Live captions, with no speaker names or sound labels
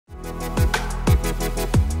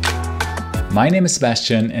My name is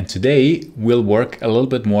Sebastian, and today we'll work a little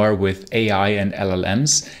bit more with AI and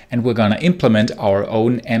LLMs, and we're gonna implement our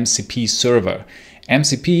own MCP server.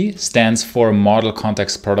 MCP stands for Model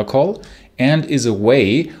Context Protocol and is a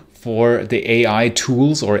way for the AI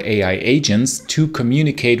tools or AI agents to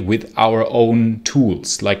communicate with our own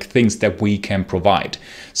tools, like things that we can provide.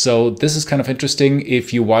 So this is kind of interesting.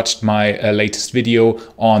 If you watched my latest video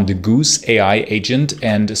on the Goose AI agent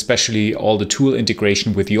and especially all the tool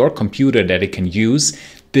integration with your computer that it can use,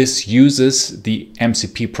 this uses the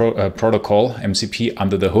MCP protocol, MCP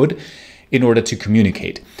under the hood, in order to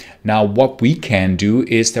communicate. Now, what we can do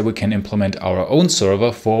is that we can implement our own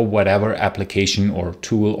server for whatever application or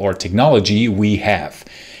tool or technology we have.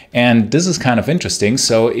 And this is kind of interesting.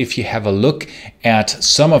 So if you have a look at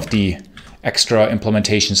some of the extra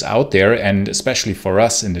implementations out there, and especially for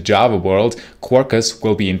us in the Java world, Quarkus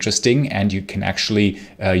will be interesting, and you can actually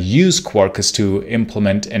use Quarkus to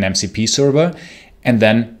implement an MCP server and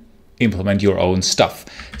then implement your own stuff.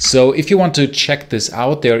 So if you want to check this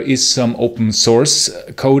out, there is some open source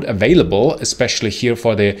code available, especially here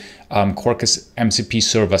for the Quarkus MCP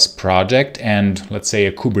servers project, and let's say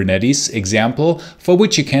a Kubernetes example, for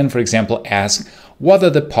which you can, for example, ask, what are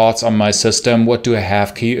the pods on my system? What do I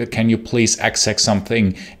have? Can you please exec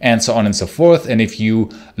something? And so on and so forth. And if you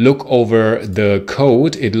look over the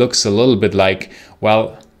code, it looks a little bit like,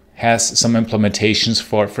 well, has some implementations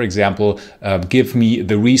for example, give me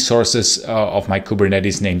the resources of my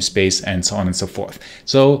Kubernetes namespace and so on and so forth.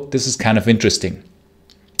 So this is kind of interesting.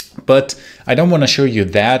 But I don't want to show you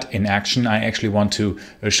that in action. I actually want to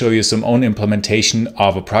show you some own implementation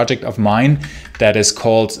of a project of mine that is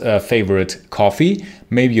called Favorite Coffee.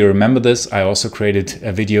 Maybe you remember this. I also created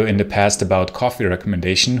a video in the past about coffee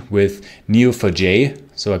recommendation with Neo4j,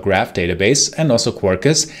 so a graph database, and also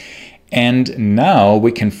Quarkus. And now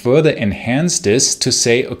we can further enhance this to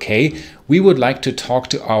say, okay, we would like to talk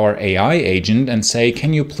to our AI agent and say,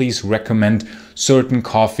 can you please recommend certain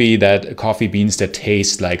coffee beans that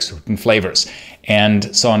taste like certain flavors,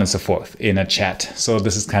 and so on and so forth in a chat. So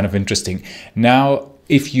this is kind of interesting. Now,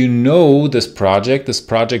 if you know this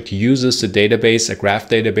project uses a database, a graph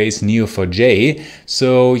database, Neo4j.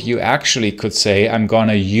 So you actually could say, I'm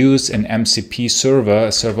gonna use an MCP server,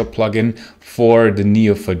 a server plugin for the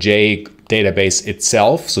Neo4j database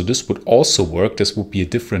itself. So this would also work. This would be a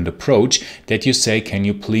different approach that you say, can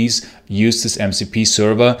you please use this MCP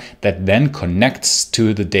server that then connects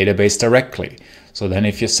to the database directly? So then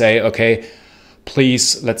if you say, okay,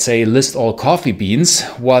 please, let's say, list all coffee beans,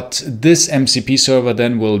 what this MCP server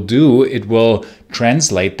then will do, it will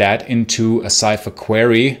translate that into a Cypher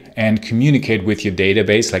query and communicate with your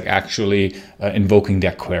database, like actually invoking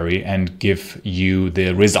that query and give you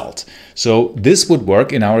the result. So this would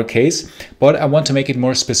work in our case, but I want to make it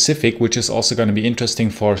more specific, which is also going to be interesting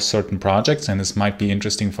for certain projects, and this might be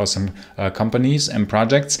interesting for some companies and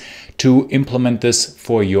projects, to implement this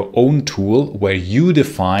for your own tool where you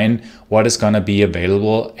define what is going to be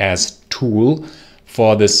available as tool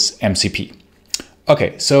for this MCP.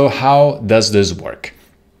 Okay, so how does this work?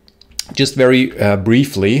 Just very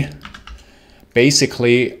briefly,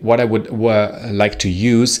 basically what I would like to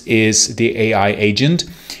use is the AI agent,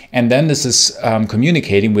 and then this is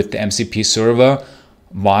communicating with the MCP server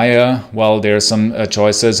via, well, there are some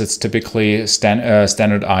choices. It's typically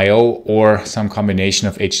standard IO or some combination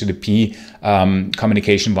of HTTP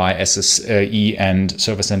communication via SSE and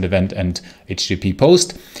server send event and HTTP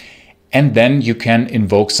post. And then you can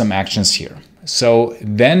invoke some actions here. So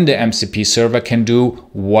then the MCP server can do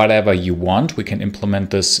whatever you want. We can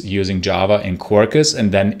implement this using Java and Quarkus,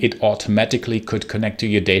 and then it automatically could connect to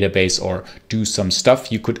your database or do some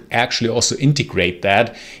stuff. You could actually also integrate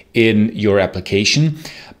that in your application.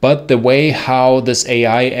 But the way how this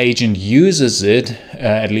AI agent uses it,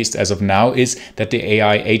 at least as of now, is that the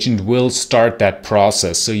AI agent will start that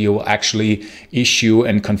process. So you will actually issue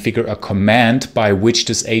and configure a command by which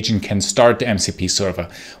this agent can start the MCP server,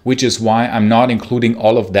 which is why I'm not including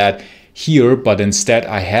all of that here, but instead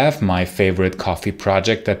I have my favorite coffee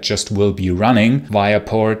project that just will be running via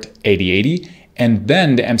port 8080, and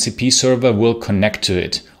then the MCP server will connect to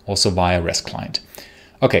it also via REST client.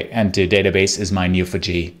 Okay, and the database is my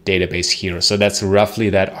Neo4j database here. So that's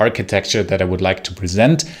roughly that architecture that I would like to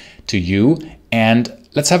present to you. And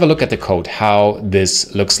let's have a look at the code, how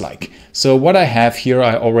this looks like. So what I have here,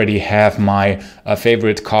 I already have my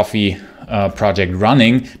favorite coffee project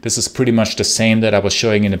running. This is pretty much the same that I was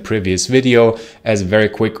showing in the previous video. As a very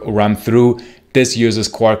quick run through, this uses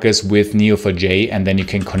Quarkus with Neo4j, and then you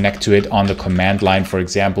can connect to it on the command line, for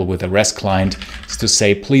example, with a REST client, to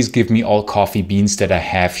say, please give me all coffee beans that I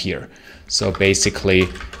have here. So basically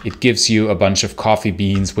it gives you a bunch of coffee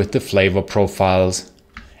beans with the flavor profiles,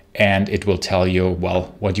 and it will tell you,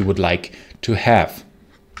 well, what you would like to have.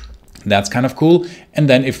 That's kind of cool. And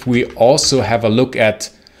then if we also have a look at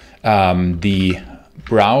the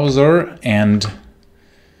browser and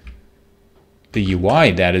the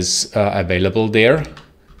UI that is available there.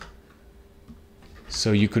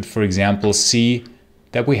 So you could, for example, see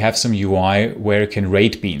that we have some UI where you can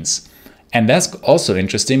rate beans. And that's also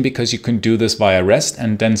interesting because you can do this via REST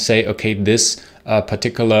and then say, okay, this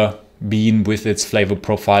particular bean with its flavor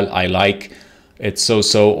profile, I like, it's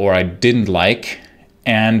so-so, or I didn't like.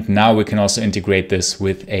 And now we can also integrate this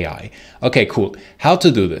with AI. Okay, cool. How to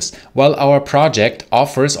do this? Well, our project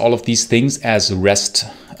offers all of these things as REST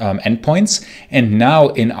endpoints. And now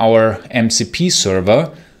in our MCP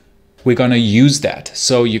server, we're going to use that.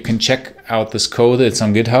 So you can check out this code. It's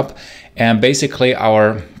on GitHub. And basically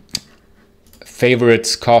our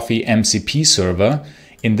favorite coffee MCP server,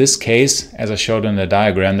 in this case, as I showed in the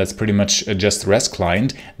diagram, that's pretty much just a REST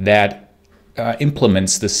client that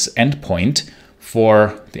implements this endpoint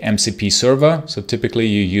for the MCP server. So typically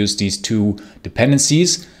you use these two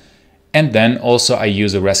dependencies. And then also I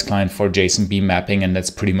use a REST client for JSON-B mapping, and that's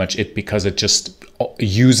pretty much it because it just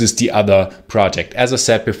uses the other project. As I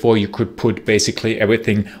said before, you could put basically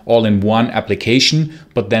everything all in one application,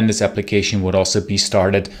 but then this application would also be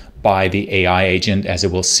started by the AI agent, as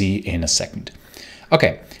it will see in a second.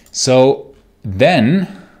 Okay, so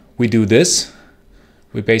then we do this.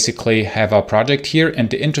 We basically have our project here, and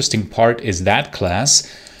the interesting part is that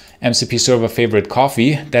class, MCP server favorite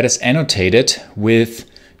coffee, that is annotated with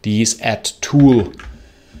these @tool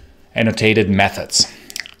annotated methods.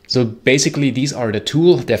 So basically these are the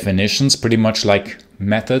tool definitions, pretty much like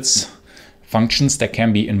methods, functions that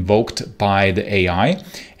can be invoked by the AI.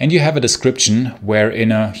 And you have a description where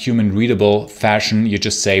in a human readable fashion, you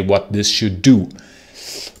just say what this should do.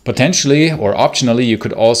 Potentially or optionally, you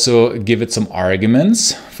could also give it some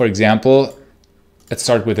arguments. For example, let's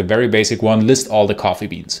start with a very basic one, list all the coffee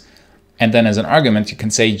beans. And then as an argument, you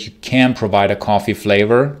can say you can provide a coffee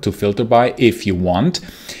flavor to filter by if you want.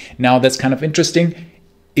 Now that's kind of interesting.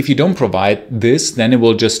 If you don't provide this, then it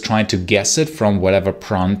will just try to guess it from whatever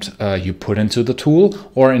prompt you put into the tool.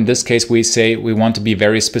 Or in this case, we say we want to be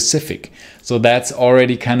very specific. So that's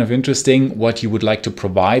already kind of interesting what you would like to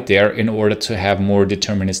provide there in order to have more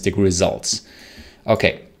deterministic results.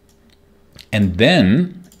 Okay. And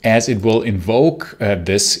then as it will invoke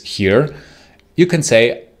this here, you can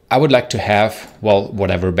say, I would like to have, well,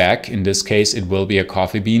 whatever back. In this case, it will be a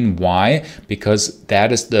coffee bean. Why? Because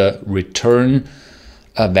that is the return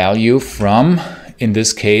value from, in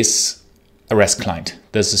this case, a REST client.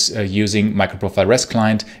 This is using microprofile REST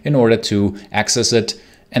client in order to access it.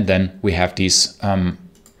 And then we have these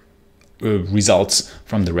results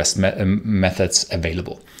from the REST methods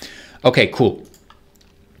available. Okay, cool.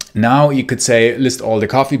 Now you could say list all the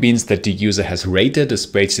coffee beans that the user has rated. This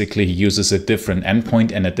basically uses a different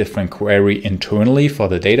endpoint and a different query internally for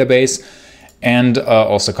the database. And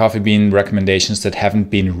also coffee bean recommendations that haven't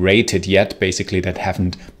been rated yet, basically that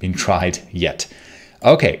haven't been tried yet.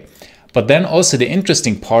 Okay, but then also the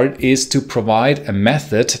interesting part is to provide a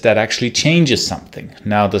method that actually changes something.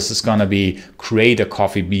 Now this is gonna be create a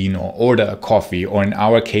coffee bean or order a coffee, or in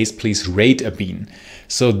our case, please rate a bean.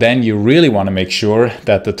 So then you really want to make sure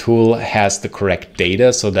that the tool has the correct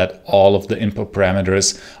data so that all of the input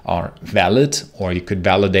parameters are valid, or you could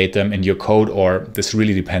validate them in your code, or this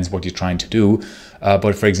really depends what you're trying to do.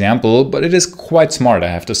 But for example, but it is quite smart, I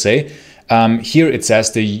have to say. Here it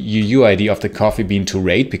says the UUID of the coffee bean to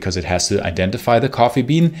rate because it has to identify the coffee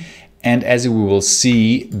bean. And as we will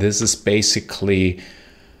see, this is basically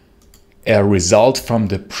a result from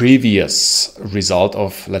the previous result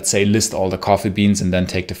of, let's say, list all the coffee beans and then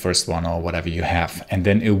take the first one or whatever you have. And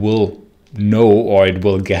then it will know, or it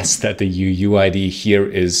will guess that the UUID here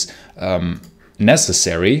is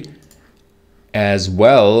necessary, as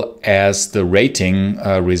well as the rating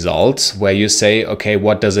result where you say, okay,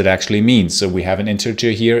 what does it actually mean? So we have an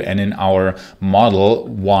integer here, and in our model,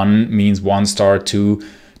 1 means 1 star, 2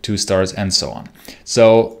 stars, and so on.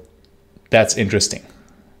 So that's interesting.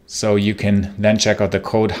 So you can then check out the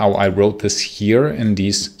code, how I wrote this here in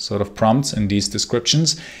these sort of prompts and these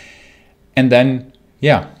descriptions. And then,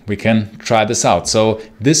 yeah, we can try this out. So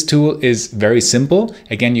this tool is very simple.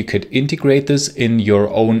 Again, you could integrate this in your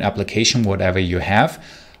own application, whatever you have.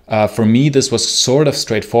 For me, this was sort of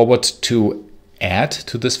straightforward to add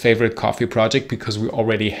to this favorite coffee project because we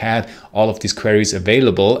already had all of these queries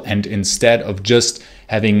available. And instead of just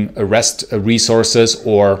having a REST resources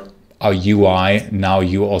or a UI, now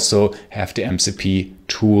you also have the MCP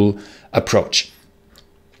tool approach.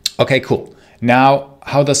 Okay, cool. Now,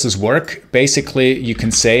 how does this work? Basically, you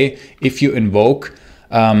can say if you invoke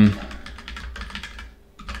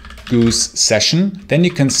Goose session, then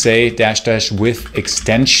you can say -- with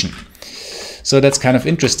extension. So that's kind of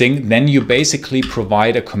interesting. Then you basically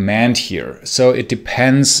provide a command here. So it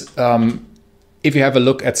depends. If you have a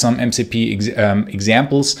look at some MCP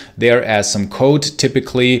examples, there as some code.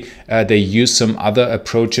 Typically, they use some other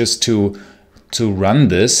approaches to run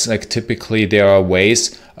this. Like typically, there are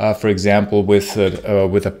ways, for example, with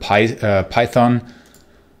a Python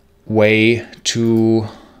way to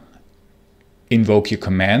invoke your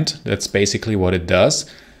command. That's basically what it does.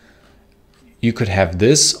 You could have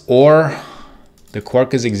this, or the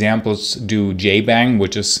Quarkus examples do JBang,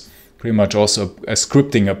 which is pretty much also a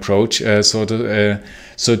scripting approach, so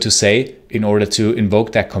to say, in order to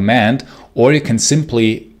invoke that command. Or you can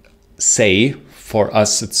simply say, for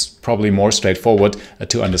us, it's probably more straightforward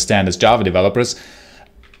to understand as Java developers,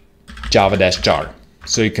 java-jar.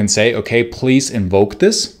 So you can say, okay, please invoke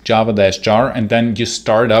this java-jar, and then you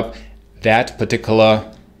start up that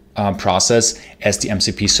particular process as the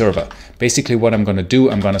MCP server. Basically what I'm going to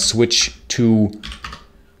do, I'm going to switch to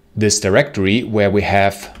this directory where we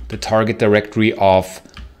have the target directory of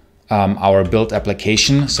our build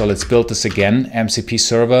application. So let's build this again, MCP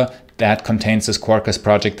server. That contains this Quarkus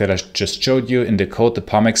project that I just showed you in the code, the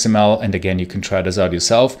pom.xml. And again, you can try this out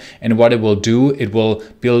yourself. And what it will do, it will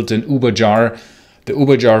build an uber jar. The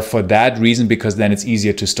uber jar for that reason, because then it's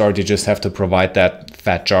easier to start. You just have to provide that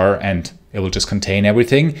fat jar and it will just contain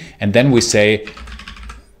everything. And then we say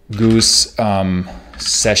Goose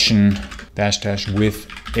session -- with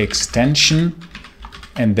extension.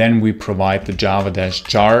 And then we provide the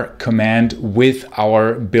java-jar command with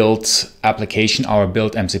our build application, our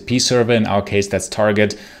build MCP server. In our case, that's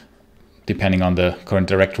target, depending on the current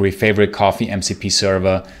directory, favorite coffee MCP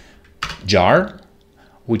server jar,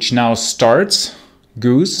 which now starts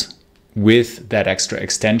Goose with that extra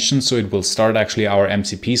extension. So it will start actually our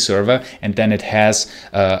MCP server, and then it has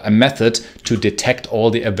a method to detect all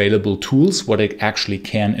the available tools, what it actually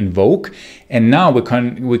can invoke. And now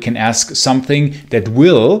we can ask something that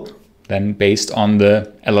will then, based on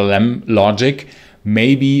the LLM logic,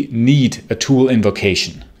 maybe need a tool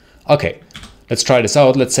invocation. Okay, let's try this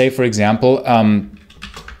out. Let's say, for example,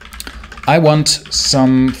 I want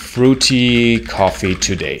some fruity coffee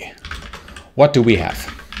today. What do we have?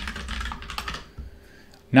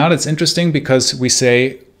 Now that's interesting because we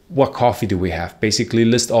say, what coffee do we have? Basically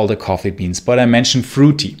list all the coffee beans, but I mentioned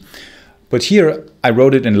fruity. But here I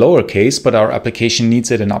wrote it in lowercase, but our application needs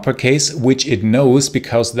it in uppercase, which it knows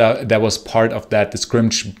because that was part of that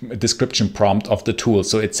description prompt of the tool.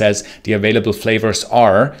 So it says the available flavors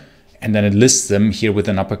are, and then it lists them here with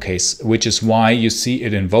an uppercase, which is why you see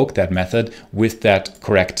it invoke that method with that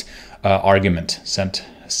correct argument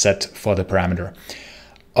set for the parameter.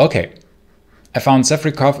 Okay. I found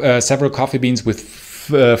several coffee beans with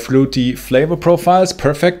fruity flavor profiles.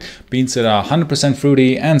 Perfect. Beans that are 100%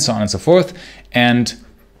 fruity, and so on and so forth. And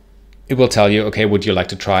it will tell you, okay, would you like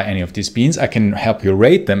to try any of these beans? I can help you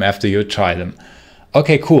rate them after you try them.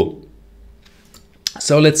 Okay, cool.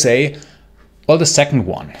 So let's say, well, the second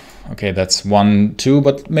one. Okay, that's 1, 2,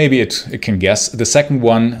 but maybe it can guess. The second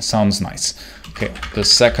one sounds nice. Okay, the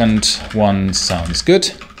second one sounds good.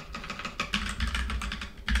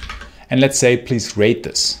 And let's say, please rate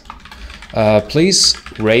this. Please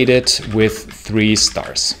rate it with 3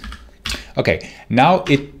 stars. Okay, now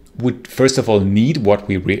it would first of all need what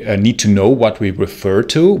we need to know what we refer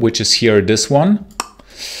to, which is here this one.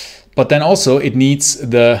 But then also it needs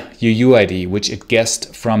the UUID, which it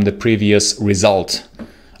guessed from the previous result.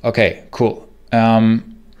 Okay, cool.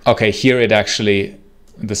 Okay, here it actually,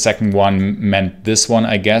 the second one meant this one,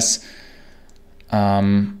 I guess.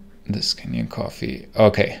 This Kenyan coffee.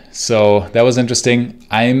 Okay, so that was interesting.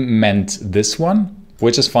 I meant this one,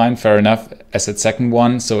 which is fine, fair enough. I said second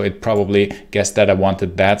one, so it probably guessed that I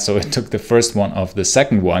wanted that. So it took the first one of the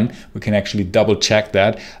second one. We can actually double check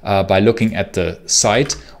that by looking at the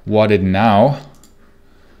site, what it now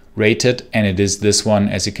rated, and it is this one,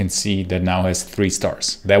 as you can see, that now has 3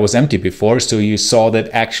 stars. That was empty before, so you saw that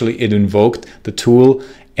actually it invoked the tool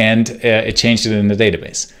and it changed it in the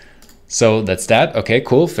database. So that's that. Okay,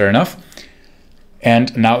 cool, fair enough.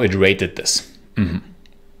 And now it rated this.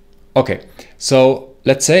 Okay, so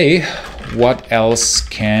let's say, what else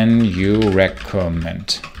can you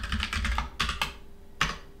recommend?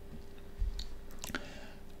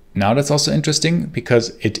 Now that's also interesting because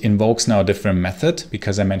it invokes now a different method,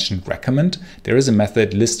 because I mentioned recommend. There is a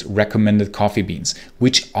method list recommended coffee beans,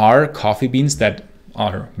 which are coffee beans that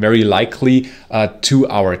are very likely to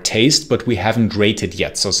our taste, but we haven't rated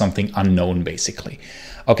yet. So something unknown basically.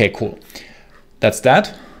 Okay, cool. That's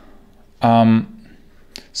that.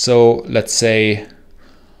 So let's say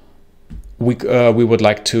we would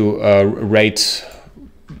like to rate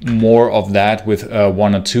more of that with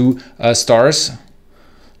 1 or 2 stars.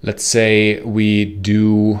 Let's say we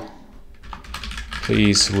do,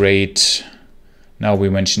 please rate, now we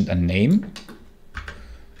mentioned a name,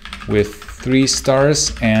 with 3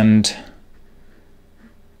 stars, and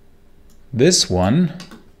this one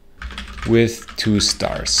with 2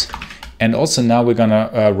 stars. And also now we're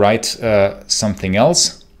gonna write something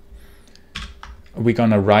else. We're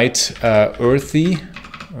gonna write earthy.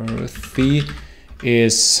 Earthy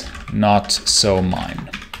is not so mine.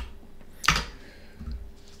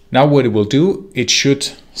 Now what it will do, it should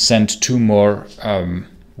send 2 more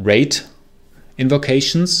rate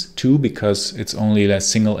invocations, 2, because it's only a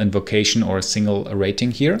single invocation or a single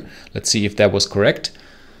rating here. Let's see if that was correct.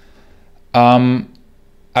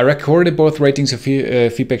 I recorded both ratings.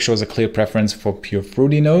 Feedback shows a clear preference for pure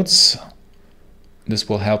fruity notes. This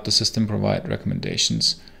will help the system provide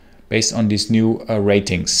recommendations based on these new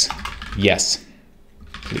ratings. Yes,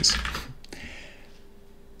 please.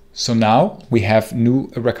 So now we have new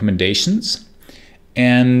recommendations,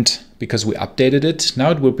 and because we updated it,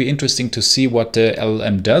 now it will be interesting to see what the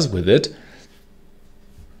LLM does with it.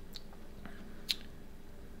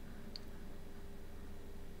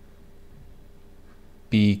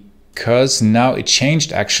 Because now it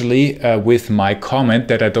changed actually with my comment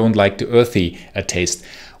that I don't like the earthy taste,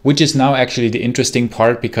 which is now actually the interesting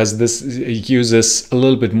part, because this uses a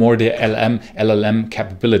little bit more the LLM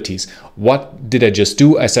capabilities. What did I just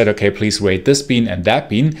do? I said, okay, please rate this bean and that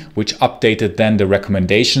bean, which updated then the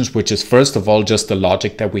recommendations, which is first of all just the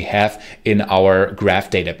logic that we have in our graph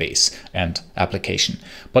database and application.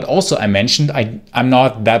 But also I mentioned I'm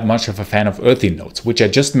not that much of a fan of earthy notes, which I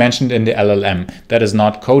just mentioned in the LLM. That is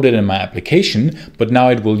not coded in my application, but now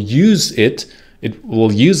it will use it. It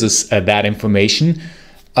will use that information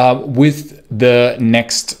with the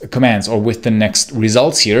next commands or with the next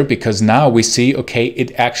results here, because now we see, okay,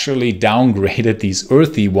 it actually downgraded these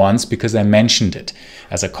earthy ones because I mentioned it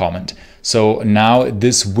as a comment. So now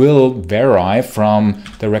this will vary from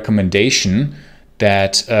the recommendation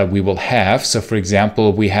that we will have. So for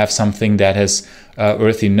example, we have something that has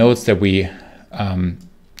earthy notes that we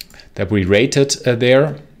rated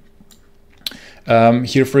there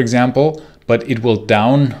here, for example, but it will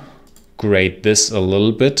downgrade this a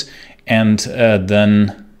little bit and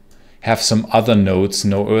then have some other notes,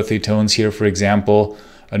 no earthy tones here, for example,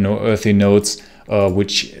 no earthy notes,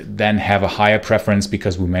 which then have a higher preference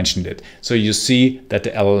because we mentioned it. So you see that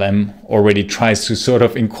the LLM already tries to sort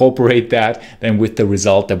of incorporate that then with the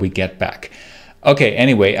result that we get back. Okay,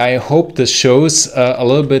 anyway, I hope this shows a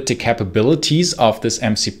little bit the capabilities of this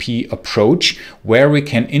MCP approach, where we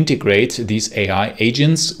can integrate these AI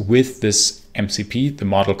agents with this MCP, the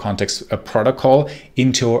Model Context Protocol,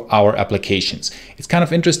 into our applications. It's kind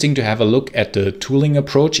of interesting to have a look at the tooling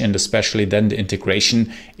approach and especially then the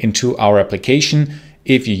integration into our application.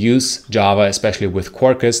 If you use Java, especially with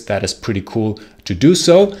Quarkus, that is pretty cool to do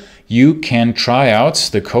so. You can try out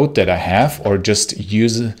the code that I have or just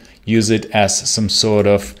use it as some sort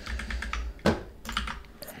of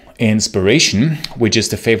inspiration, which is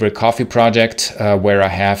the Favorite Coffee project, where I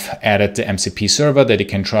have added the MCP server that you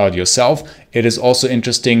can try out yourself. It is also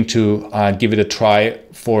interesting to give it a try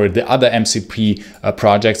for the other MCP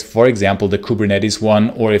projects, for example, the Kubernetes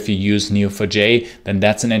one, or if you use Neo4j, then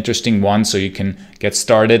that's an interesting one. So you can get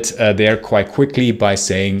started there quite quickly by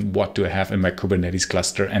saying, what do I have in my Kubernetes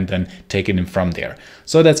cluster, and then take it in from there.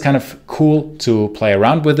 So that's kind of cool to play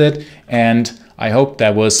around with it. And I hope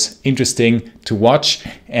that was interesting to watch.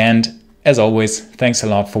 And as always, thanks a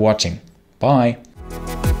lot for watching. Bye.